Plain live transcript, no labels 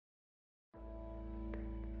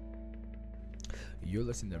You're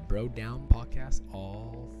listening to Bro Down Podcast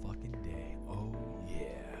all fucking day. Oh, yeah.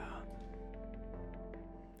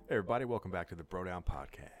 Hey everybody, welcome back to the Bro Down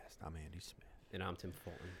Podcast. I'm Andy Smith. And I'm Tim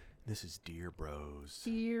Fulton. This is Dear Bros.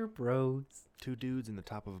 Dear bros. Two dudes in the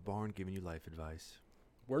top of a barn giving you life advice.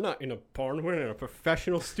 We're not in a barn, we're in a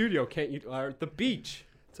professional studio, can't you? At the beach.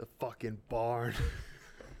 It's a fucking barn.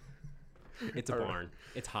 It's a barn.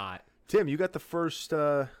 It's hot. Tim, you got the first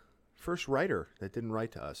writer that didn't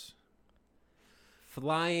write to us.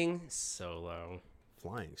 Flying solo.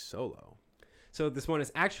 Flying solo. So this one is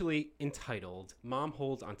actually entitled, Mom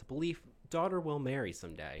Holds On to Belief, Daughter Will Marry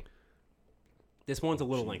Someday. This one's a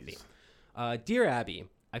little lengthy. Dear Abby,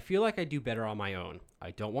 I feel like I do better on my own.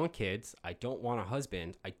 I don't want kids. I don't want a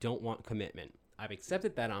husband. I don't want commitment. I've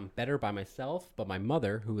accepted that I'm better by myself, but my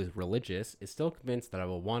mother, who is religious, is still convinced that I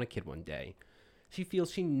will want a kid one day. She feels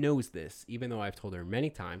she knows this, even though I've told her many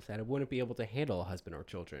times that I wouldn't be able to handle a husband or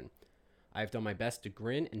children. I've done my best to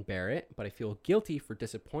grin and bear it, but I feel guilty for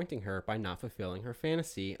disappointing her by not fulfilling her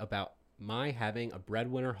fantasy about my having a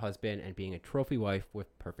breadwinner husband and being a trophy wife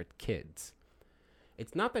with perfect kids.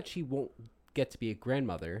 It's not that she won't get to be a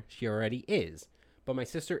grandmother, she already is, but my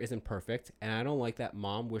sister isn't perfect, and I don't like that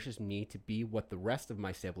Mom wishes me to be what the rest of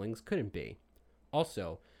my siblings couldn't be.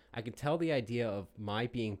 Also, I can tell the idea of my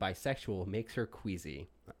being bisexual makes her queasy.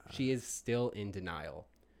 She is still in denial.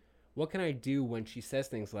 What can I do when she says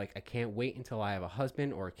things like, I can't wait until I have a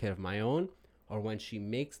husband or a kid of my own, or when she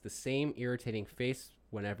makes the same irritating face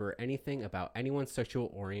whenever anything about anyone's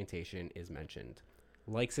sexual orientation is mentioned?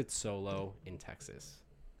 Likes it solo in Texas.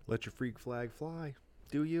 Let your freak flag fly.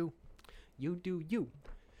 Do you? You do you.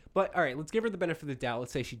 But, all right, let's give her the benefit of the doubt.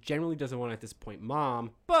 Let's say she generally doesn't want to, at this point,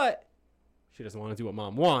 Mom, but she doesn't want to do what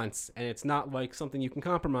Mom wants, and it's not like something you can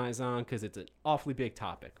compromise on because it's an awfully big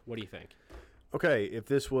topic. What do you think? Okay, if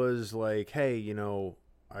this was like, hey, you know,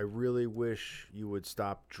 I really wish you would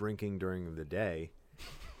stop drinking during the day.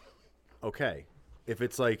 Okay. If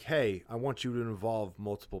it's like, hey, I want you to involve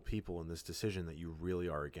multiple people in this decision that you really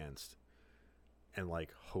are against and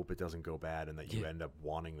like hope it doesn't go bad and that you end up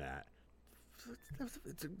wanting that.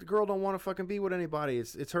 The girl don't want to fucking be with anybody.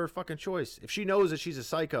 It's her fucking choice. If she knows that she's a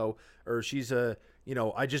psycho or she's a, you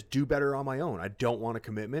know, I just do better on my own. I don't want a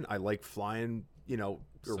commitment. I like flying, you know,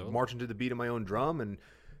 or marching to the beat of my own drum and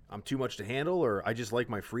I'm too much to handle or I just like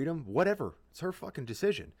my freedom. Whatever. It's her fucking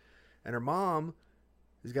decision. And her mom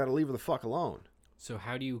has got to leave her the fuck alone. So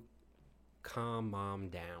how do you calm Mom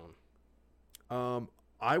down?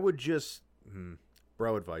 I would just,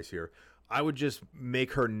 bro advice here. I would just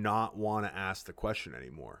make her not want to ask the question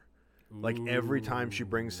anymore. Ooh. Like every time she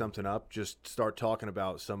brings something up, just start talking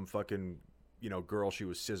about some fucking, you know, girl she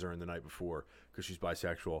was scissoring the night before because she's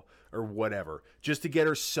bisexual or whatever. Just to get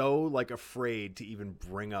her so like afraid to even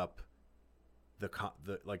bring up the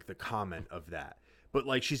comment of that. But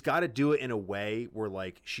like she's got to do it in a way where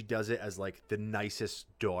like she does it as like the nicest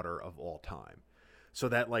daughter of all time. So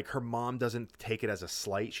that like her mom doesn't take it as a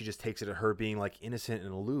slight. She just takes it as her being like innocent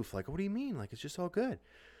and aloof. Like, what do you mean? Like, it's just all good.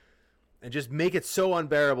 And just make it so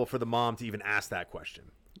unbearable for the mom to even ask that question.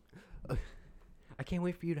 I can't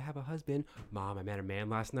wait for you to have a husband. Mom, I met a man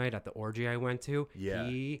last night at the orgy I went to. Yeah.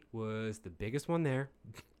 He was the biggest one there.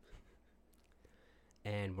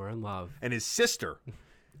 And we're in love. And his sister.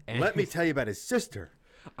 Let me tell you about his sister.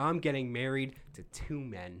 I'm getting married to 2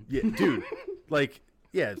 men. Yeah, dude. Like,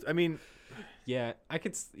 yeah, I mean... Yeah, I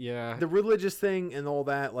could... Yeah. The religious thing and all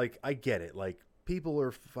that, like, I get it. Like,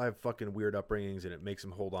 people have fucking weird upbringings and it makes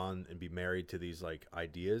them hold on and be married to these, like,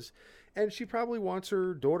 ideas. And she probably wants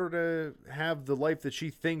her daughter to have the life that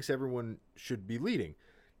she thinks everyone should be leading.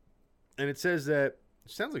 And it says that...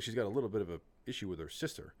 It sounds like she's got a little bit of a issue with her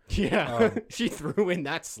sister. Yeah, she threw in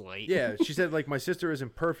that slight. Yeah, she said, like, my sister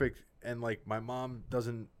isn't perfect, and, like, my mom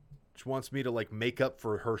doesn't... She wants me to, like, make up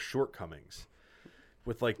for her shortcomings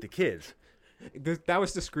with, like, the kids. That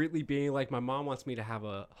was discreetly being like, my mom wants me to have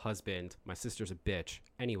a husband. My sister's a bitch.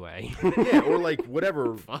 Anyway. Yeah, or, like,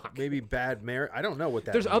 whatever. Maybe bad marriage. I don't know what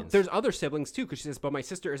that means. There's other siblings, too, because she says, but my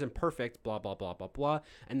sister isn't perfect, blah, blah, blah, blah, blah.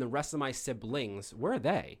 And the rest of my siblings, where are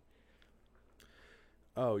they?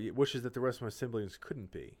 Oh, wishes that the rest of my siblings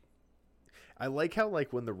couldn't be. I like how,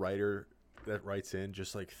 like, when the writer that writes in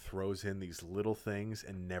just, like, throws in these little things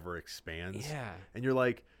and never expands. Yeah. And you're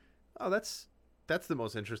like, oh, that's the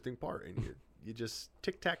most interesting part. And you just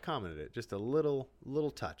tic-tac commented it. Just a little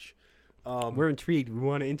touch. We're intrigued. We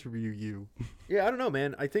want to interview you. Yeah, I don't know,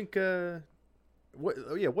 man. I think, what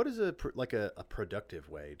is a productive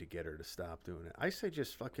way to get her to stop doing it? I say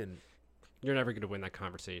just fucking... You're never going to win that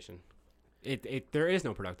conversation. There is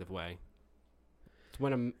no productive way. It's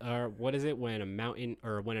when when a mountain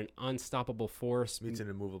or when an unstoppable force meets an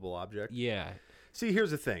immovable object. Yeah. See,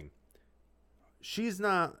 here's the thing. She's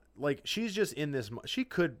not like she's just in this. She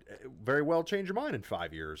could very well change her mind in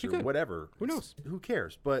 5 years She or could. whatever. Who knows? Who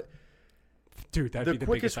cares? But Dude, that'd the be the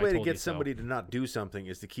quickest biggest I way to told you get somebody to not do something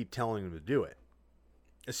is to keep telling them to do it.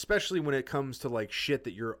 Especially when it comes to like shit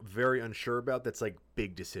that you're very unsure about. That's like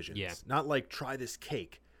big decisions. Yeah. Not like try this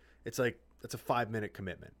cake. It's like that's a 5-minute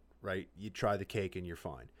commitment, right? You try the cake and you're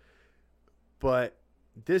fine. But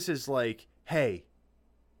this is like, hey,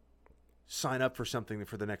 sign up for something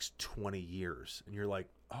for the next 20 years, and you're like,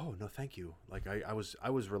 oh no, thank you. Like I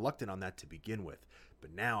was reluctant on that to begin with,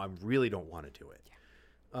 but now I really don't want to do it.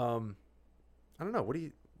 Yeah. I don't know. What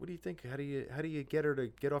do you think? How do you get her to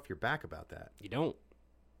get off your back about that? You don't.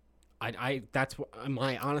 I that's what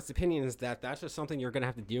my honest opinion is that's just something you're gonna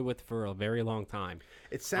have to deal with for a very long time.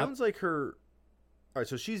 It sounds like her. All right,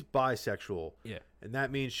 so she's bisexual. Yeah. And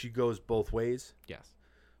that means she goes both ways. Yes.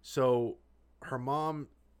 So her mom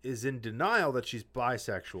is in denial that she's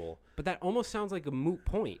bisexual. But that almost sounds like a moot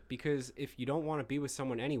point, because if you don't want to be with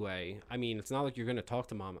someone anyway, I mean, it's not like you're going to talk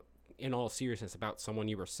to mom in all seriousness about someone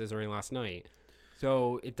you were scissoring last night.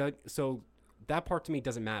 So so that part to me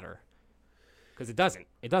doesn't matter, because it doesn't.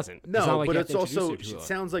 It doesn't. No, but it's also it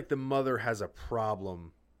sounds like the mother has a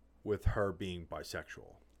problem with her being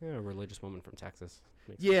bisexual. Yeah, a religious woman from Texas.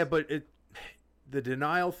 Makes Yeah, sense. but the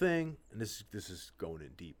denial thing, and this is going in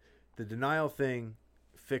deep. The denial thing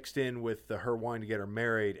fixed in with her wanting to get her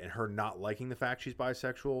married and her not liking the fact she's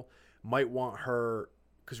bisexual might want her,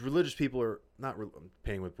 because religious people are not I'm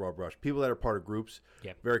painting with broad brush. People that are part of groups,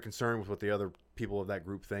 Yeah. very concerned with what the other people of that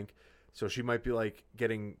group think. So she might be like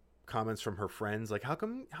getting comments from her friends like, how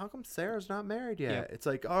come Sarah's not married yet? Yeah. It's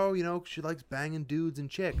like, oh, she likes banging dudes and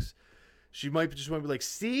chicks. She might just want to be like,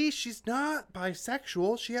 see, she's not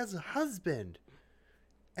bisexual. She has a husband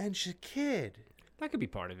and she's a kid. That could be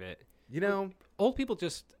part of it. Old people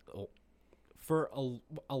just, for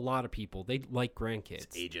a lot of people, they like grandkids.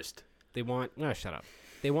 It's ageist. They want, no, shut up.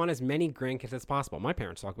 They want as many grandkids as possible. My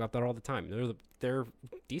parents talk about that all the time. They're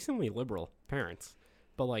decently liberal parents,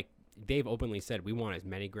 but like they've openly said, we want as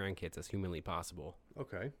many grandkids as humanly possible.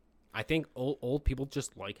 Okay. I think old people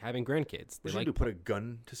just like having grandkids. They What should like you do? Put a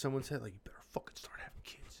gun to someone's head? Like, you better fucking start having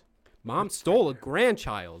kids. Mom stole a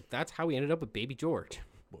grandchild. That's how we ended up with baby George.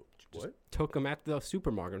 What? Took him at the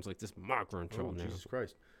supermarket. It was like, this is my grandchild now. Jesus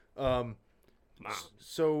Christ. Mom.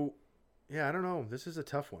 So, yeah, I don't know. This is a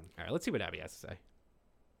tough one. All right, let's see what Abby has to say.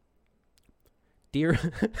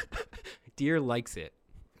 Dear likes it.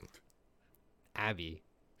 Abby.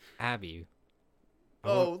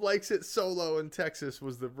 Oh, likes it solo in Texas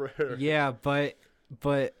was the rare. Yeah, but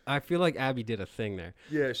I feel like Abby did a thing there.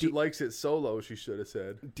 Yeah, she likes it solo, she should have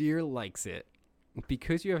said. Dear likes it.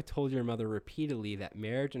 Because you have told your mother repeatedly that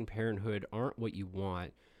marriage and parenthood aren't what you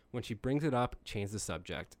want, when she brings it up, change the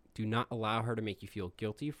subject. Do not allow her to make you feel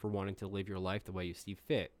guilty for wanting to live your life the way you see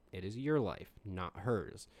fit. It is your life, not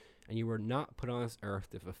hers. And you were not put on this earth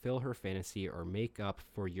to fulfill her fantasy or make up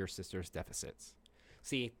for your sister's deficits.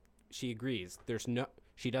 See, she agrees.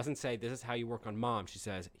 She doesn't say this is how you work on mom. She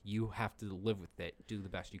says you have to live with it. Do the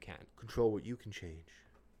best you can. Control what you can change.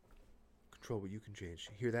 Control what you can change.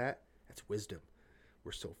 You hear that? That's wisdom.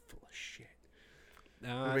 We're so full of shit.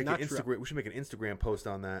 We should make an Instagram post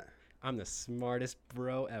on that. I'm the smartest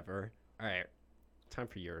bro ever. All right. Time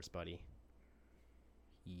for yours, buddy.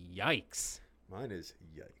 Yikes. Mine is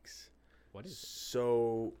yikes. What is it?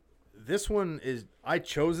 So this one is, I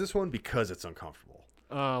chose this one because it's uncomfortable.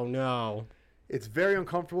 Oh, no. It's very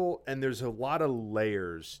uncomfortable, and there's a lot of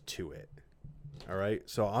layers to it. All right?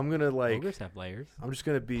 So I'm going to like... Ogres have layers. I'm just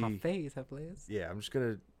going to be... Parfaits have layers. Yeah, I'm just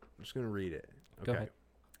going to read it. Okay. Go ahead.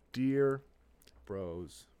 Dear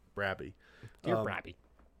bros, Brabby. Dear Brabby.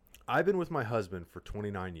 I've been with my husband for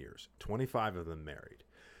 29 years, 25 of them married.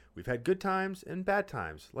 We've had good times and bad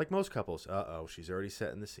times, like most couples. Uh-oh, she's already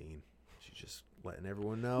setting the scene. She's just letting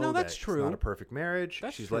everyone know No, that that's true. It's not a perfect marriage.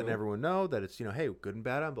 That's She's true. letting everyone know that it's, hey, good and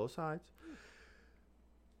bad on both sides.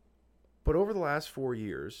 But over the last 4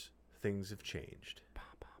 years, things have changed.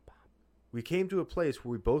 We came to a place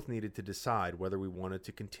where we both needed to decide whether we wanted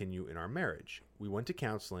to continue in our marriage. We went to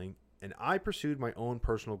counseling, and I pursued my own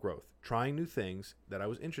personal growth, trying new things that I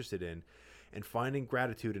was interested in, and finding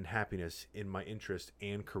gratitude and happiness in my interest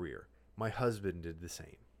and career. My husband did the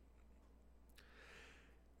same.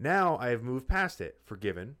 Now I have moved past it,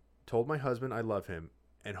 forgiven, told my husband I love him,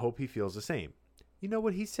 and hope he feels the same. You know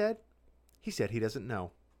what he said? He said he doesn't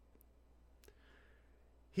know.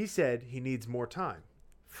 He said he needs more time.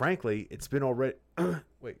 Frankly, it's been already...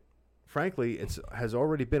 Frankly, has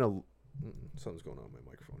already been a... Something's going on with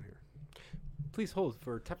my microphone here. Please hold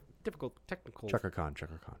for difficult technical... Chaka Khan.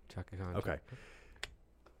 Chaka Khan. Okay.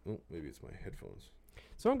 Oh, maybe it's my headphones.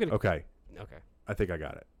 So I'm gonna. Okay, Okay. I think I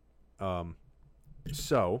got it.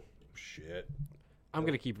 So shit. I'm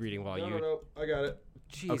gonna keep reading while you. No, I got it.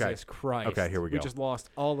 Jesus Christ. Okay, here we go. We just lost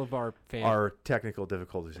all of our fans. Our technical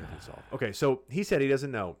difficulties have been solved. Okay, so he said he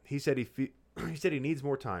doesn't know. He said he said he needs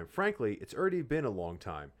more time. Frankly, it's already been a long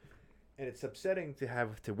time, and it's upsetting to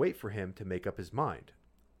have to wait for him to make up his mind.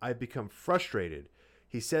 I've become frustrated.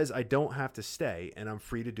 He says I don't have to stay, and I'm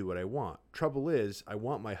free to do what I want. Trouble is, I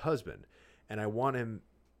want my husband, and I want him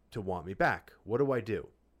to want me back. What do I do?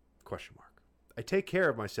 Question mark. I take care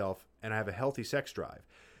of myself, and I have a healthy sex drive.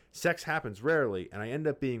 Sex happens rarely, and I end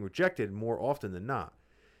up being rejected more often than not.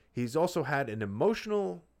 He's also had an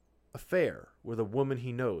emotional affair with a woman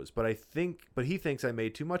he knows, but he thinks I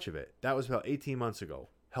made too much of it. That was about 18 months ago.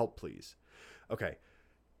 Help, please. Okay.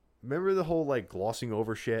 Remember the whole like glossing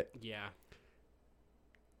over shit? Yeah.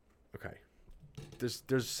 Okay.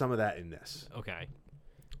 There's some of that in this. Okay.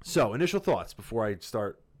 So, initial thoughts before I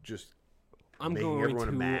start just I'm making going everyone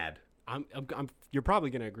to. mad. I'm. You're probably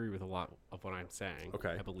going to agree with a lot of what I'm saying.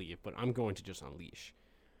 Okay. I believe, but I'm going to just unleash.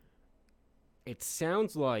 It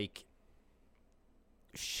sounds like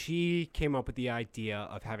she came up with the idea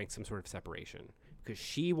of having some sort of separation because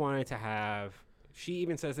she wanted to have. She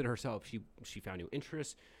even says it herself. She found new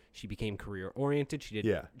interests. She became career oriented. She did.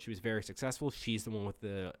 Yeah. She was very successful. She's the one with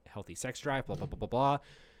the healthy sex drive. Blah blah blah blah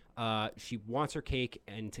blah. She wants her cake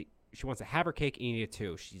and she wants to have her cake and eat it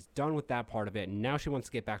too. She's done with that part of it, and now she wants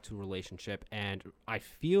to get back to a relationship. And I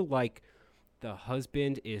feel like the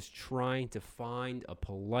husband is trying to find a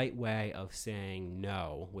polite way of saying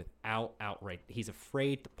no without outright. He's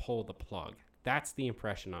afraid to pull the plug. That's the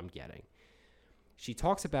impression I'm getting. She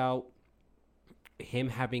talks about him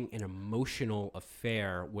having an emotional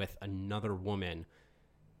affair with another woman,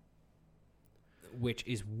 which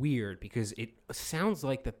is weird because it sounds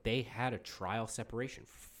like that they had a trial separation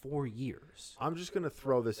for 4 years. I'm just going to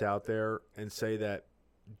throw this out there and say that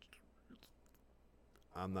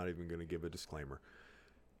I'm not even going to give a disclaimer.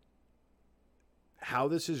 How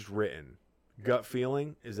this is written, gut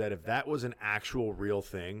feeling, is that if that was an actual real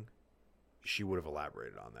thing, she would have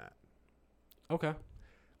elaborated on that. Okay.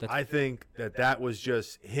 I think that was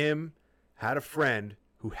just him had a friend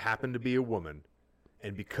who happened to be a woman,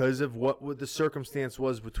 and because of what the circumstance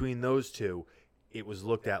was between those two, it was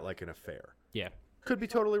looked at like an affair. Yeah. Could be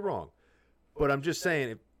totally wrong. But I'm just saying,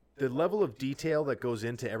 if the level of detail that goes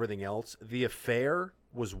into everything else, the affair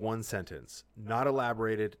was one sentence, not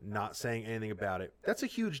elaborated, not saying anything about it. That's a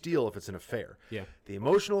huge deal if it's an affair. Yeah. The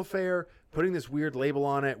emotional affair, putting this weird label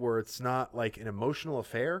on it where it's not like an emotional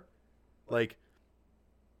affair, like,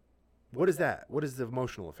 what is that? What is the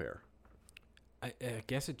emotional affair? I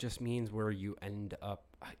guess it just means where you end up.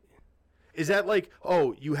 Is that like,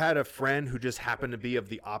 oh, you had a friend who just happened to be of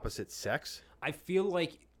the opposite sex? I feel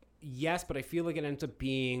like, yes, but I feel like it ends up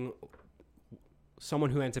being someone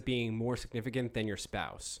who ends up being more significant than your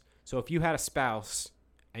spouse. So if you had a spouse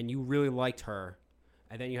and you really liked her,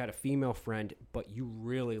 and then you had a female friend, but you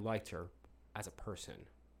really liked her as a person,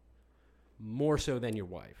 more so than your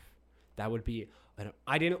wife, that would be.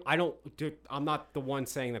 I'm not the one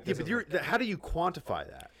saying that. Yeah, but how do you quantify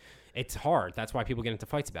that? It's hard. That's why people get into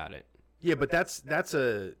fights about it. Yeah, but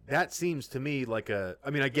that seems to me like I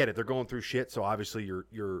mean, I get it. They're going through shit, so obviously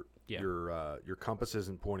your compass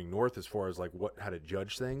isn't pointing north as far as like how to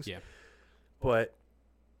judge things. Yeah. But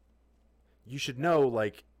you should know,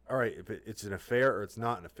 like, all right, if it's an affair or it's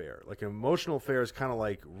not an affair. Like, an emotional affair is kind of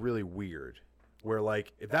like really weird. Where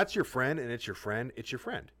like if that's your friend and it's your friend, it's your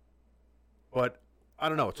friend. But I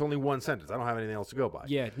don't know. It's only one sentence. I don't have anything else to go by.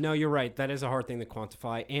 Yeah, no, you're right. That is a hard thing to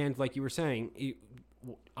quantify. And like you were saying,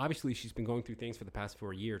 obviously she's been going through things for the past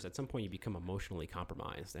 4 years. At some point, you become emotionally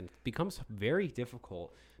compromised, and it becomes very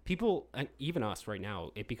difficult. People, and even us right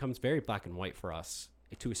now, it becomes very black and white for us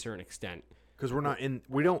to a certain extent. Because we're not in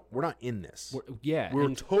this.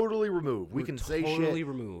 We're totally removed. We can say shit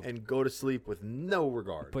removed and go to sleep with no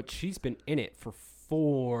regard. But she's been in it for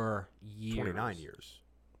 4 years. 29 years.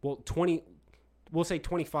 Well, we'll say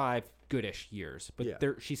 25 goodish years. But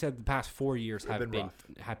yeah. she said the past 4 years have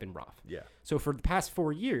been rough. Yeah. So for the past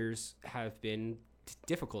 4 years have been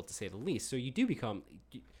difficult to say the least. So it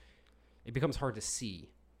becomes hard to see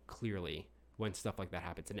clearly when stuff like that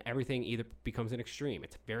happens, and everything either becomes an extreme.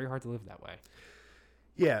 It's very hard to live that way.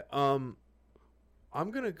 Yeah. I'm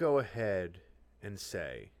going to go ahead and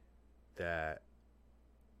say that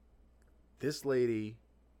this lady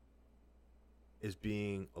is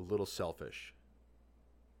being a little selfish.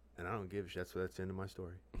 And I don't give a shit. That's the end of my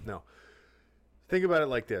story. No. Think about it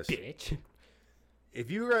like this. Bitch.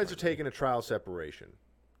 If you guys are taking a trial separation,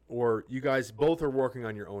 or you guys both are working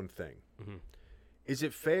on your own thing, mm-hmm. Is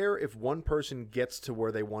it fair if one person gets to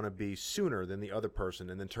where they want to be sooner than the other person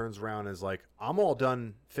and then turns around and is like, I'm all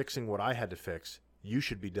done fixing what I had to fix. You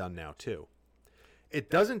should be done now too. It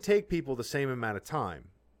doesn't take people the same amount of time,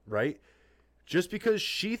 right? Just because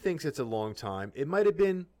she thinks it's a long time, it might have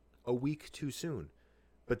been a week too soon.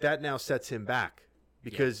 But that now sets him back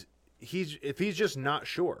because if he's just not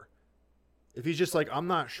sure, if he's just like, I'm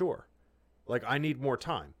not sure, like I need more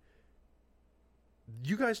time.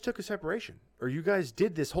 You guys took a separation, or you guys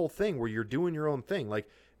did this whole thing where you're doing your own thing. Like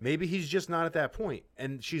maybe he's just not at that point,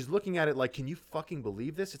 and she's looking at it like, can you fucking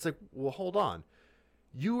believe this? It's like, well, hold on.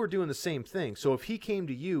 You were doing the same thing. So if he came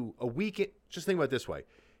to you a week, just think about it this way.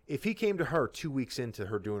 If he came to her 2 weeks into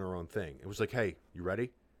her doing her own thing, it was like, hey, you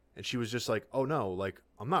ready? And she was just like, oh no, like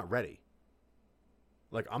I'm not ready.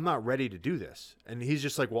 Like I'm not ready to do this. And he's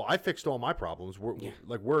just like, well, I fixed all my problems.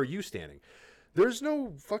 Like, where are you standing? There's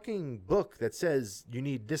no fucking book that says you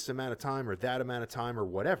need this amount of time or that amount of time or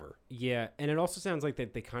whatever. Yeah, and it also sounds like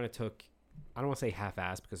that they kind of took, I don't want to say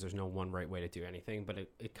half-assed because there's no one right way to do anything, but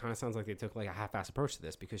it kind of sounds like they took like a half-assed approach to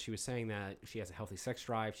this because she was saying that she has a healthy sex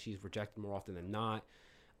drive, she's rejected more often than not.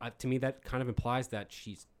 To me, that kind of implies that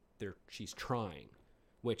she's trying,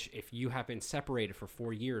 which if you have been separated for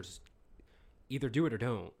 4 years, either do it or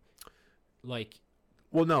don't. Like,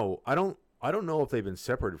 well, no, I don't know if they've been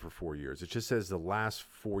separated for 4 years. It just says the last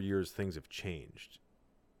 4 years things have changed.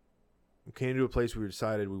 We came to a place where we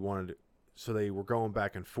decided we wanted to, so they were going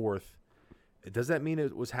back and forth. Does that mean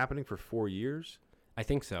it was happening for 4 years? I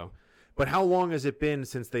think so. But how long has it been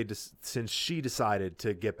since she decided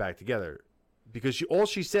to get back together? Because all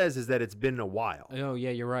she says is that it's been a while. Oh,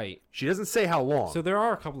 yeah, you're right. She doesn't say how long. So there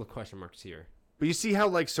are a couple of question marks here. But you see how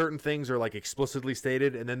like certain things are like explicitly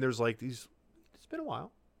stated, and then there's like these, it's been a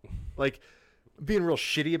while. Like being real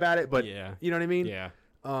shitty about it, but yeah. You know what I mean? Yeah.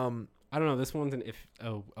 I don't know. This one's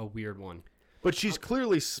a weird one. But she's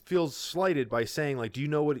clearly feels slighted by saying like, do you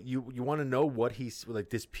know what you want to know what he's like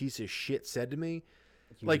this piece of shit said to me?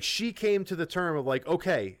 Like she came to the term of like,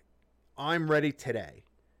 okay, I'm ready today.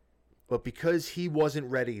 But because he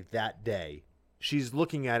wasn't ready that day, she's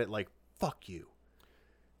looking at it like, fuck you.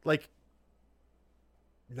 Like,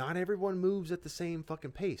 not everyone moves at the same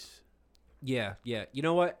fucking pace. Yeah. You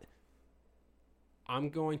know what? I'm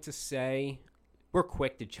going to say we're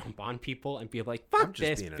quick to jump on people and be like, fuck I'm just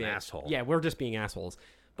this being bitch. an asshole. Yeah, we're just being assholes.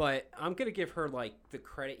 But I'm going to give her, like, the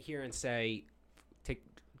credit here and say,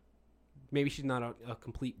 maybe she's not a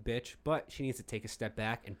complete bitch, but she needs to take a step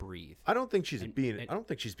back and breathe. I don't think she's being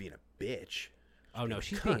a bitch. Oh no,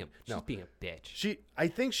 she's being a bitch. I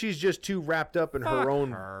think she's just too wrapped up in her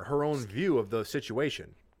own view of the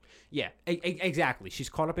situation. Yeah, exactly. She's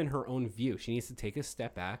caught up in her own view. She needs to take a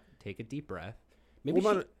step back, take a deep breath. Maybe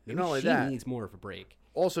she needs more of a break.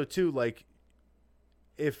 Also, too, like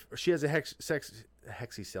if she has a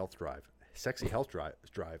sexy health drive,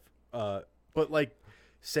 but like.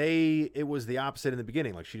 Say it was the opposite in the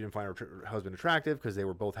beginning. Like she didn't find her husband attractive because they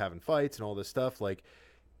were both having fights and all this stuff. Like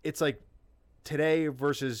it's like today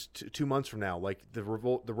versus 2 months from now. Like the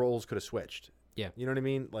roles could have switched. Yeah. You know what I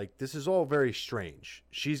mean? Like this is all very strange.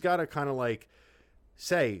 She's got to kind of like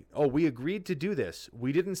say, oh, we agreed to do this.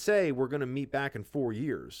 We didn't say we're going to meet back in 4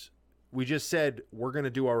 years. We just said we're going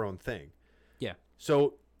to do our own thing. Yeah.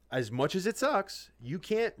 So as much as it sucks, you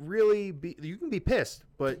can't really you can be pissed,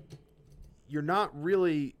 but you're not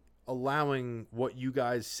really allowing what you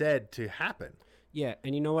guys said to happen. Yeah,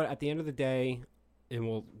 and you know what? At the end of the day, and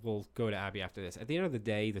we'll go to Abby after this. At the end of the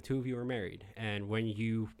day, the two of you are married, and when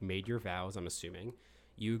you made your vows, I'm assuming,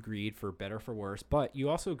 you agreed for better or for worse, but you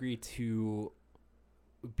also agreed to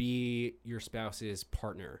be your spouse's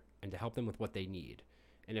partner and to help them with what they need.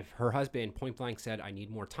 And if her husband point blank said, I need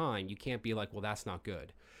more time, you can't be like, well, that's not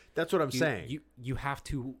good. That's what I'm saying. You have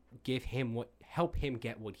to give him help him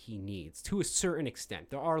get what he needs to a certain extent.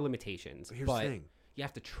 There are limitations, Here's but the thing. You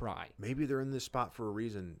have to try. Maybe they're in this spot for a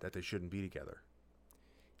reason that they shouldn't be together.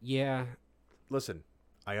 Yeah. Listen,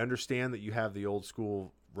 I understand that you have the old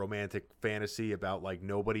school romantic fantasy about like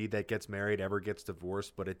nobody that gets married ever gets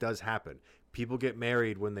divorced, but it does happen. People get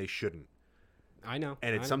married when they shouldn't. I know.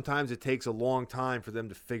 And sometimes it takes a long time for them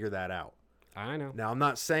to figure that out. I know. Now, I'm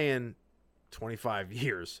not saying 25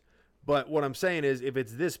 years, but what I'm saying is if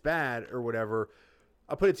it's this bad or whatever,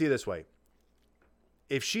 I'll put it to you this way.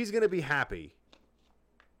 If she's going to be happy,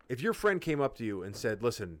 if your friend came up to you and said,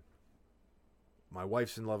 listen, my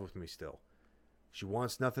wife's in love with me still. She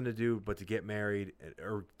wants nothing to do but to get married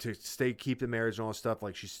or to keep the marriage and all that stuff.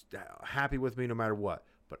 Like she's happy with me no matter what,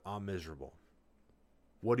 but I'm miserable.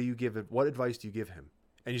 What advice do you give him?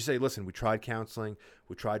 And you say, listen, we tried counseling.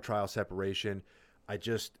 We tried trial separation.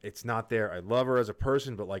 It's not there. I love her as a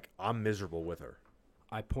person, but like I'm miserable with her.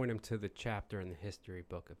 I point him to the chapter in the history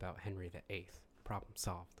book about Henry VIII. Problem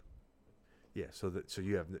solved. Yeah. So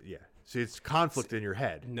you have So it's conflict in your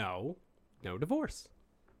head. No divorce.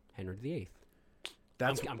 Henry VIII.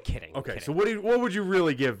 That's I'm kidding. okay. I'm So kidding. what would you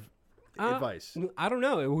really give advice? I don't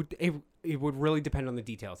know. It would really depend on the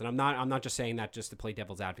details, and I'm not just saying that just to play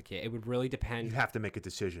devil's advocate. It would really depend. You have to make a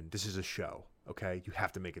decision. This is a show, okay? You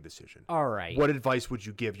have to make a decision. All right. What advice would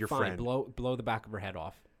you give your Fine. friend? Blow the back of her head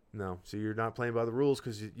off. No, so you're not playing by the rules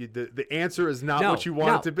because the answer is not No, what you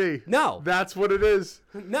want no, it to be. no. That's what it is.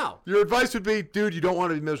 No. Your advice would be, dude, you don't want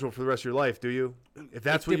to be miserable for the rest of your life, do you? If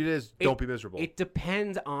that's what it is, don't be miserable. It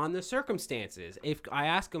depends on the circumstances. If I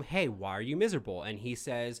ask him, hey, why are you miserable? And he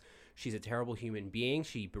says, she's a terrible human being.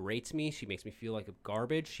 She berates me. She makes me feel like a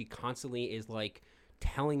garbage. She constantly is like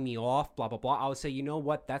telling me off, blah, blah, blah. I would say, you know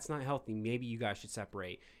what? That's not healthy. Maybe you guys should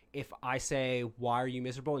separate. If I say, why are you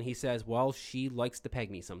miserable? And he says, well, she likes to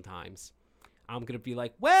peg me sometimes. I'm going to be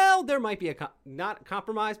like, well, there might be not a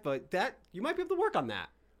compromise, but that you might be able to work on that.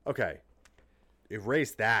 Okay.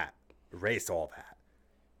 Erase that. Erase all that.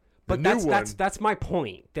 But that's my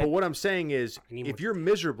point. But what I'm saying is, need if more- you're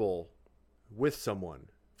miserable with someone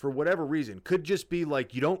for whatever reason, could just be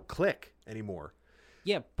like you don't click anymore.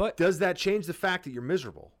 Yeah, but Does that change the fact that you're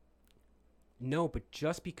miserable? no, but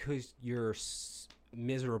just because you're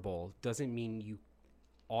miserable doesn't mean you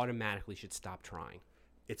automatically should stop trying.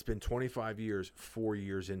 It's been 25 years, 4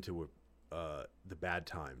 years into the bad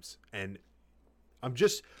times. And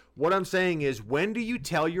what I'm saying is, when do you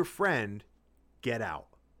tell your friend, get out?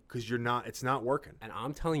 Because it's not working. And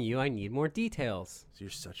I'm telling you, I need more details. So you're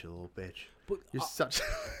such a little bitch. But, You're such.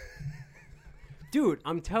 dude,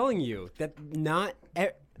 I'm telling you that not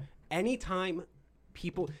anytime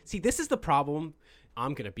people see, this is the problem.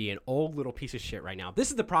 I'm going to be an old little piece of shit right now. This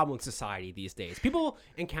is the problem in society these days. People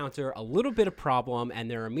encounter a little bit of problem and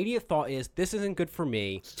their immediate thought is, this isn't good for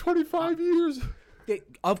me. It's 25 years.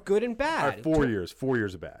 Of good and All bad. right, 4 years. 4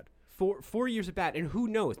 years of bad. 4 years of bad. And who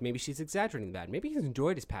knows? Maybe she's exaggerating the bad. Maybe he's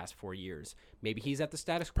enjoyed his past 4 years. Maybe he's at the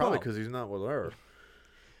status quo. Probably because he's not with her.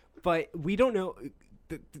 But we don't know.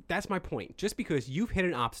 That's my point. Just because you've hit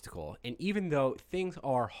an obstacle, and even though things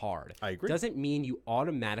are hard, I agree. doesn't mean you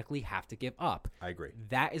automatically have to give up. I agree.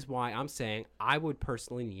 That is why I'm saying I would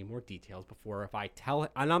personally need more details before if I tell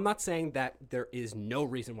it. And I'm not saying that there is no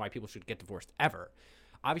reason why people should get divorced ever.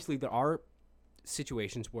 Obviously, there are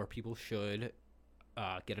situations where people should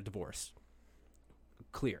get a divorce.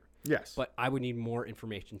 Clear. Yes. But I would need more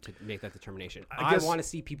information to make that determination. I I guess- want to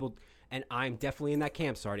see people, and I'm definitely in that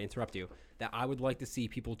camp, sorry to interrupt you, that I would like to see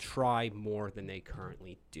people try more than they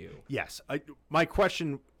currently do. Yes. My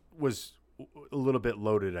question was a little bit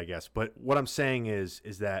loaded, I guess. But what I'm saying is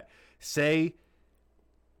that, say,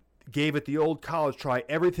 gave it the old college try,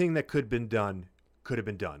 everything that could have been done.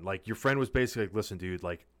 Like, your friend was basically like, listen, dude,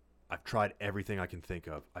 like, I've tried everything I can think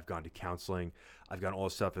of. I've gone to counseling. I've gone all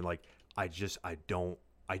this stuff. And, like,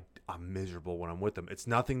 I'm miserable when I'm with them. It's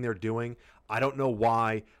nothing they're doing. I don't know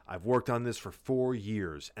why. I've worked on this for 4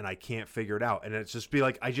 years and I can't figure it out. And it's just be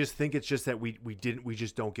like, I just think it's just that we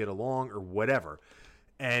just don't get along or whatever.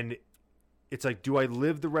 And it's like, do I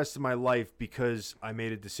live the rest of my life because I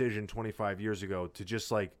made a decision 25 years ago to just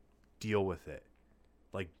like deal with it?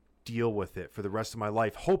 Like deal with it for the rest of my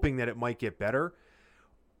life, hoping that it might get better?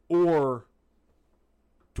 Or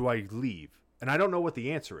do I leave? And I don't know what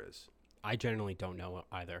the answer is. I generally don't know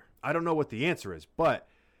either. I don't know what the answer is, but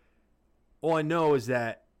all I know is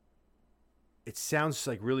that it sounds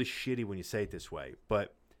like really shitty when you say it this way,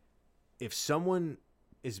 but if someone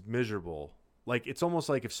is miserable, like it's almost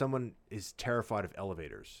like if someone is terrified of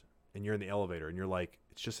elevators and you're in the elevator and you're like,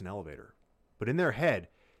 it's just an elevator. But in their head,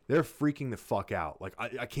 they're freaking the fuck out. Like,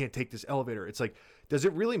 I can't take this elevator. It's like, does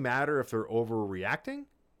it really matter if they're overreacting?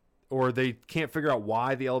 Or they can't figure out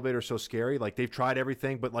why the elevator is so scary. Like, they've tried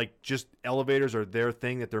everything, but, like, just elevators are their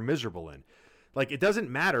thing that they're miserable in. Like, it doesn't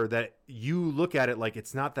matter that you look at it like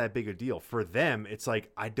it's not that big a deal. For them, it's like,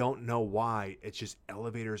 I don't know why. It's just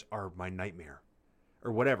elevators are my nightmare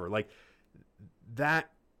or whatever. Like, that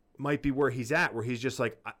might be where he's at, where he's just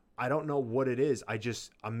like, I don't know what it is.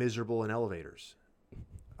 I'm miserable in elevators.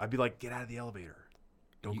 I'd be like, get out of the elevator.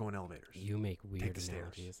 Don't go in elevators. You make weird the stairs.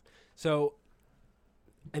 analogies. So,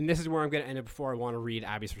 and this is where I'm going to end it before I want to read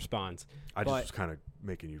Abby's response. I But- just was kind of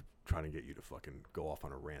trying to get you to fucking go off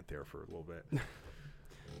on a rant there for a little bit.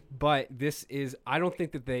 But this is, I don't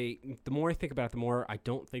think that the more I think about it, the more I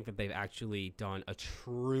don't think that they've actually done a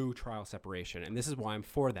true trial separation. And this is why I'm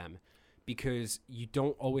for them, because you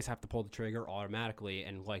don't always have to pull the trigger automatically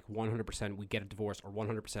and like 100% we get a divorce or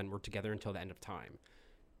 100% we're together until the end of time.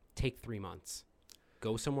 Take 3 months.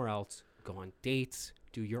 Go somewhere else. Go on dates.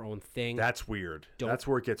 do your own thing. That's weird. Don't- That's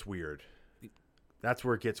where it gets weird. That's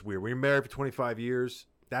where it gets weird. When you're married for 25 years,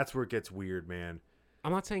 that's where it gets weird, man.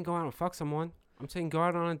 I'm not saying go out and fuck someone. I'm saying go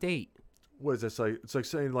out on a date. What is this like? It's like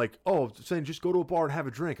saying like, oh, it's saying just go to a bar and have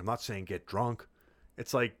a drink. I'm not saying get drunk.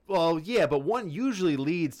 It's like, well, yeah, but one usually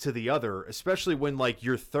leads to the other, especially when like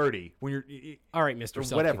you're 30. When you're All right,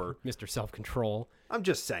 Mr. whatever. Mr. Self-Control. I'm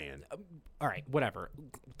just saying. All right, whatever.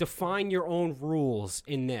 Define your own rules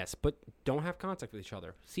in this, but don't have contact with each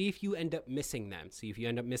other. See if you end up missing them. See if you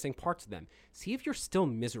end up missing parts of them. See if you're still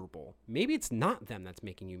miserable. Maybe it's not them that's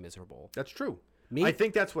making you miserable. That's true. Maybe- I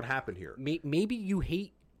think that's what happened here. Maybe you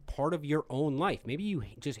hate part of your own life. Maybe you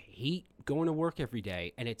just hate going to work every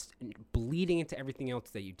day, and it's bleeding into everything else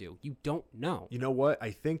that you do. You don't know. You know what?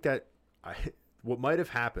 I think that what might have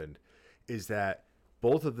happened is that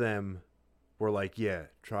both of them were like, yeah,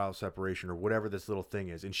 trial separation or whatever this little thing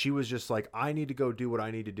is. And she was just like, I need to go do what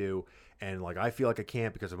I need to do. And like, I feel like I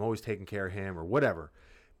can't because I'm always taking care of him or whatever.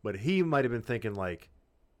 But he might have been thinking like,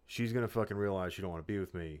 she's going to fucking realize she don't want to be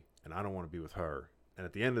with me and I don't want to be with her. And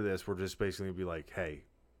at the end of this, we're just basically going to be like, hey,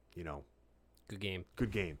 you know, Good game.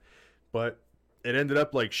 good game. But it ended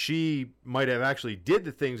up like she might have actually did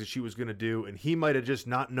the things that she was going to do, and he might have just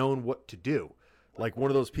not known what to do. Like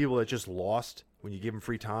one of those people that just lost when you give him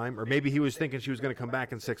free time. Or maybe he was thinking she was going to come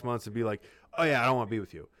back in 6 months and be like, oh, yeah, I don't want to be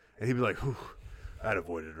with you. And he'd be like, whew, I'd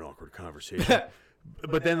avoided an awkward conversation.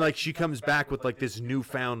 But then like she comes back with like this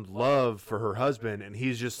newfound love for her husband, and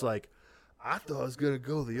he's just like, I thought I was going to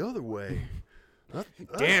go the other way.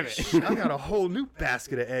 Damn it. I got a whole new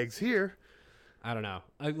basket of eggs here. I don't know.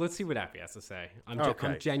 Let's see what Abby has to say. I'm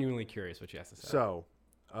Okay. genuinely curious what she has to say. So,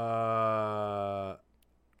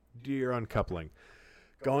 dear uncoupling,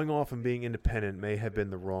 going off and being independent may have been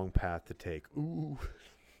the wrong path to take. Ooh.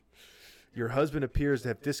 Your husband appears to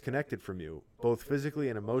have disconnected from you, both physically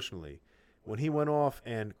and emotionally. When he went off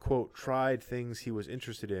and, quote, tried things he was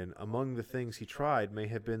interested in, among the things he tried may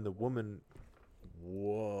have been the woman,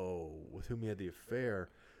 with whom he had the affair.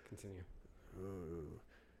 Continue.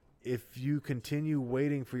 If you continue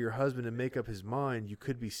waiting for your husband to make up his mind, you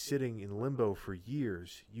could be sitting in limbo for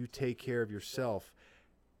years. You take care of yourself,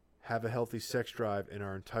 have a healthy sex drive, and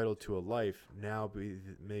are entitled to a life. Now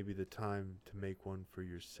may be the time to make one for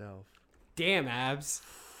yourself. Damn, Abs.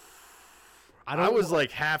 I was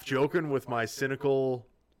like half joking with my cynical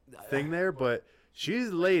thing there, but she's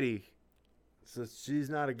a lady, so she's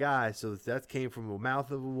not a guy. So that came from the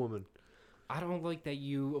mouth of a woman. I don't like that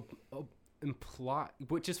you imply,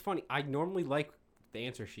 which is funny. I normally like the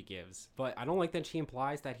answer she gives, but I don't like that she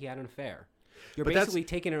implies that he had an affair. You're But that's- basically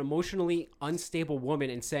taking an emotionally unstable woman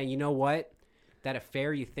and saying, you know what? That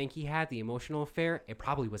affair you think he had, the emotional affair, it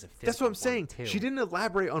probably was a physical That's what I'm one, saying. too. She didn't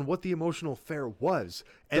elaborate on what the emotional affair was.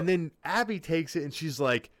 And then Abby takes it and she's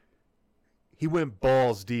like, he went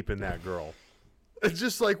balls deep in that girl. It's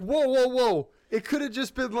just like, whoa. It could have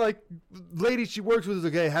just been like, lady she works with is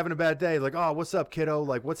like, hey, having a bad day. Like, oh, what's up, kiddo?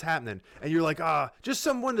 Like, what's happening? And you're like, just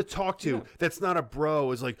someone to talk to that's not a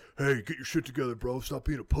bro is like, hey, get your shit together, bro. Stop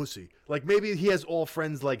being a pussy. Like, maybe he has all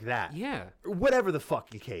friends like that. Yeah. Or whatever the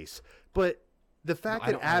fucking case. But the fact I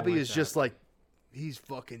that don't Abby like is that. just like, he's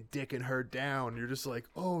fucking dicking her down. You're just like,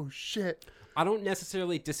 oh, shit. I don't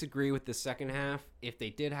necessarily disagree with the second half. If they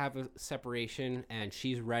did have a separation and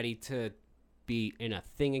she's ready to be in a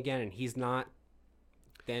thing again and he's not,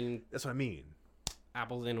 then That's what I mean.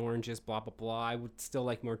 apples and oranges, blah, blah, blah. I would still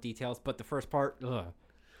like more details, but the first part, ugh.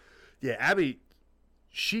 Yeah, Abby,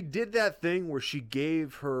 she did that thing where she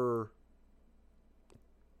gave her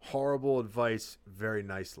horrible advice very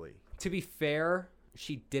nicely. To be fair,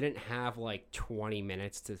 she didn't have like 20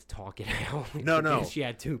 minutes to talk it out. No. Because she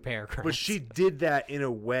had 2 paragraphs. But she did that in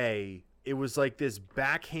a way, it was like this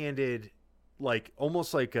backhanded, like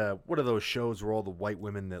almost like what are those shows where all the white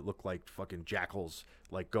women that look like fucking jackals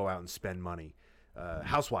like go out and spend money?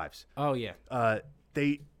 Housewives. Oh, yeah.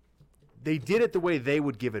 They did it the way they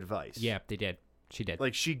would give advice. Yeah, they did. She did.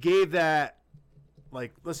 Like she gave that,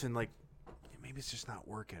 like, listen, like, maybe it's just not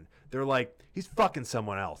working. They're like, he's fucking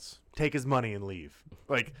someone else. Take his money and leave.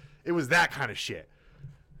 Like, it was that kind of shit.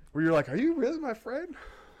 Where you're like, are you really my friend?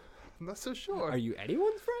 I'm not so sure. Are you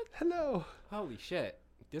anyone's friend? Hello. Holy shit.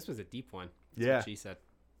 This was a deep one. That's Yeah. what she said.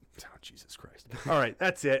 Oh, Jesus Christ. All right,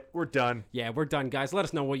 that's it. We're done. Yeah, we're done, guys. Let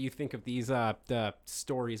us know what you think of these the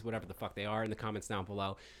stories, whatever the fuck they are, in the comments down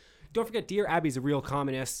below. Don't forget, Dear Abby's a real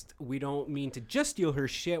communist. We don't mean to just steal her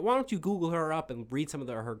shit. Why don't you Google her up and read some of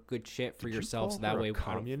her good shit for yourself, so that way we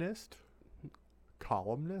kind of communist?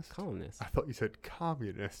 Columnist? columnist. I thought you said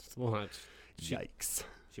communist. Well, she Yikes.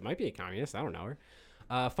 might be a communist. I don't know her.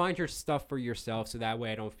 Find your stuff for yourself so that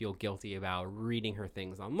way I don't feel guilty about reading her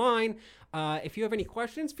things online. If you have any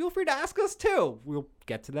questions, feel free to ask us too. We'll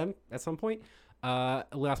get to them at some point.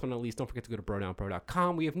 Last but not least, don't forget to go to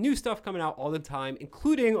brodownpro.com. We have new stuff coming out all the time,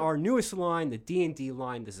 including our newest line, the D&D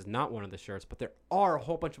line. This is not one of the shirts, but there are a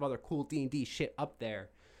whole bunch of other cool D&D shit up there.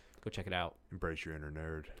 Go check it out. Embrace your inner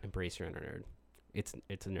nerd. Embrace your inner nerd. It's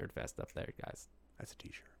a nerd fest up there, guys. That's a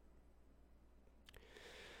t-shirt.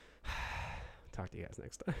 Talk to you guys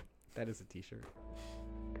next time. That is a t-shirt.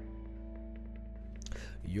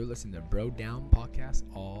 You're listening to Bro Down Podcast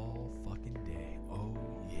all fucking day.